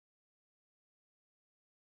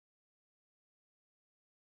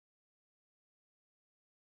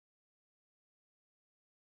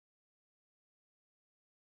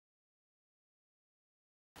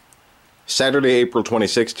Saturday, April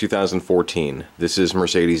 26, 2014. This is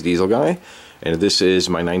Mercedes Diesel Guy, and this is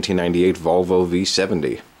my 1998 Volvo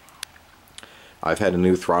V70. I've had a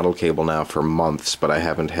new throttle cable now for months, but I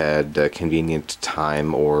haven't had convenient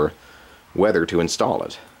time or weather to install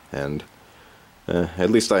it. And at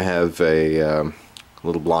least I have a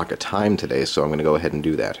little block of time today, so I'm going to go ahead and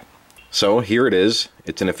do that. So here it is.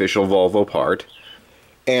 It's an official Volvo part.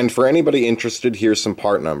 And for anybody interested, here's some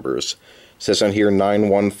part numbers. It says on here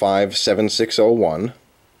 9157601.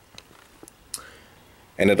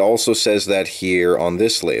 And it also says that here on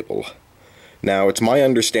this label. Now, it's my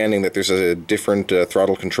understanding that there's a different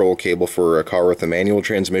throttle control cable for a car with a manual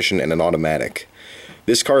transmission and an automatic.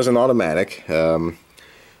 This car is an automatic.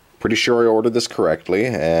 Pretty sure I ordered this correctly,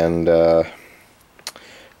 and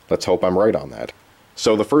let's hope I'm right on that.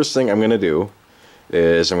 So the first thing I'm going to do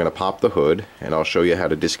is I'm going to pop the hood, and I'll show you how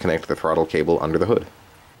to disconnect the throttle cable under the hood.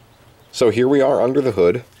 So here we are under the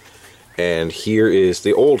hood, and here is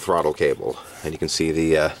the old throttle cable. And you can see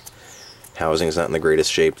the housing is not in the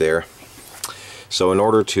greatest shape there. So in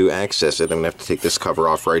order to access it, I'm going to have to take this cover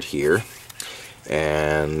off right here.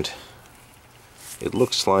 And it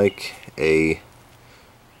looks like a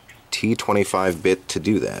T25 bit to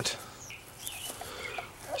do that.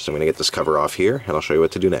 So I'm going to get this cover off here, and I'll show you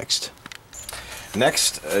what to do next.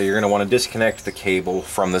 Next, you're going to want to disconnect the cable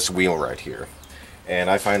from this wheel right here. And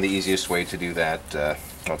I find the easiest way to do that, well,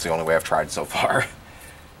 it's the only way I've tried so far,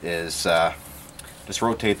 is just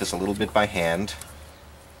rotate this a little bit by hand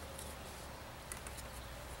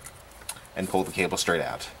and pull the cable straight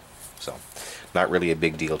out. So, not really a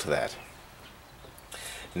big deal to that.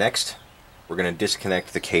 Next, we're going to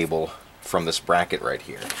disconnect the cable from this bracket right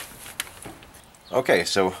here. Okay,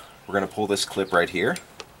 so we're going to pull this clip right here.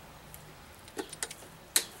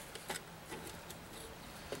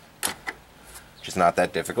 Which is not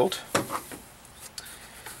that difficult.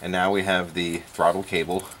 And now we have the throttle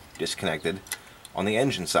cable disconnected on the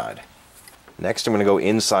engine side. Next, I'm going to go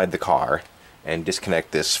inside the car and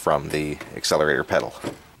disconnect this from the accelerator pedal.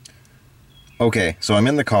 Okay, so I'm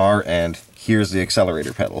in the car, and here's the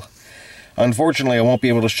accelerator pedal. Unfortunately, I won't be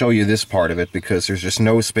able to show you this part of it because there's just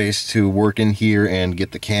no space to work in here and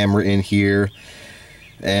get the camera in here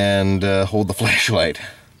and hold the flashlight.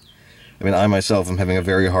 I mean, I myself am having a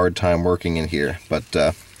very hard time working in here,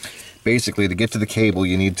 but basically to get to the cable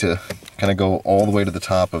you need to kind of go all the way to the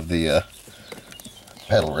top of the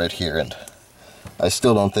pedal right here, and I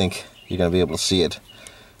still don't think you're going to be able to see it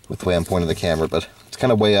with the way I'm pointing the camera, but it's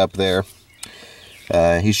kind of way up there.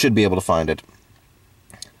 You should be able to find it.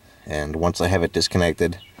 And once I have it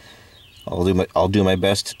disconnected, I'll do my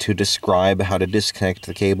best to describe how to disconnect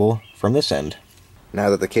the cable from this end. Now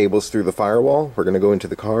that the cable's through the firewall, we're going to go into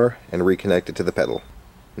the car and reconnect it to the pedal.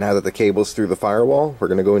 Now that the cable's through the firewall, we're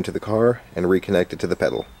going to go into the car and reconnect it to the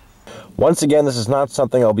pedal. Once again, this is not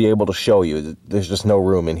something I'll be able to show you. There's just no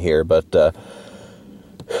room in here, but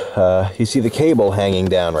you see the cable hanging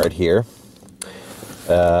down right here.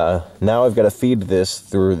 Now I've got to feed this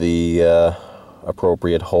through the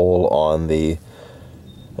appropriate hole on the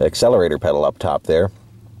accelerator pedal up top there,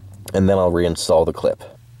 and then I'll reinstall the clip.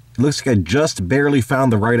 It looks like I just barely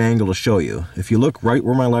found the right angle to show you. If you look right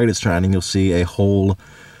where my light is shining, you'll see a hole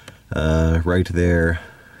right there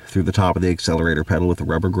through the top of the accelerator pedal with a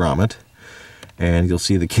rubber grommet, and you'll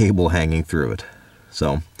see the cable hanging through it.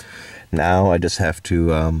 So now I just have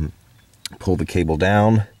to pull the cable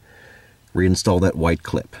down, reinstall that white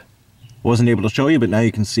clip. Wasn't able to show you, but now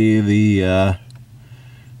you can see the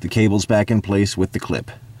cable's back in place with the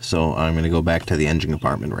clip. So I'm going to go back to the engine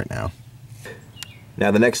compartment right now. Now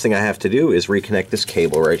the next thing I have to do is reconnect this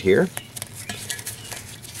cable right here,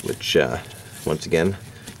 which once again,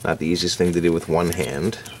 not the easiest thing to do with one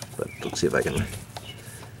hand, but let's see if I can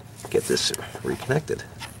get this reconnected.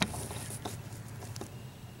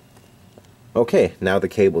 Okay, now the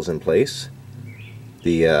cable's in place,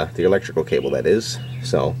 the electrical cable that is.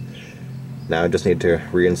 So now I just need to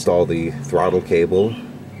reinstall the throttle cable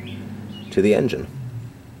to the engine.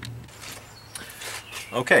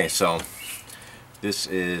 Okay, so this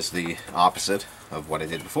is the opposite of what I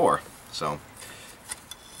did before. So I'm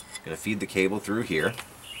going to feed the cable through here,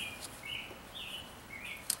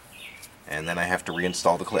 and then I have to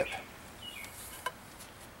reinstall the clip.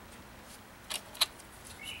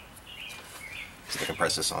 See if I can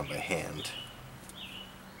press this on by hand.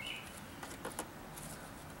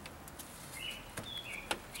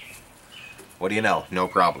 What do you know? No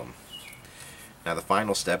problem. Now the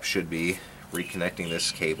final step should be reconnecting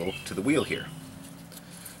this cable to the wheel here.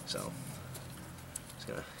 So, just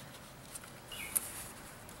gonna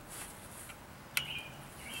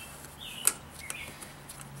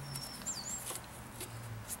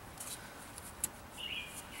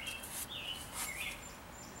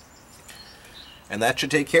And that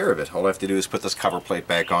should take care of it. All I have to do is put this cover plate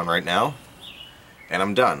back on right now, and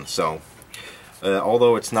I'm done. So,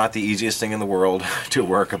 although it's not the easiest thing in the world to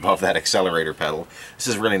work above that accelerator pedal, this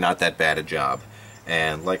is really not that bad a job.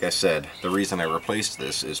 And like I said, the reason I replaced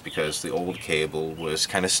this is because the old cable was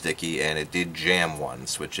kind of sticky and it did jam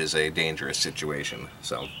once, which is a dangerous situation.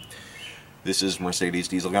 So, this is Mercedes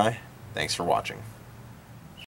Diesel Guy. Thanks for watching.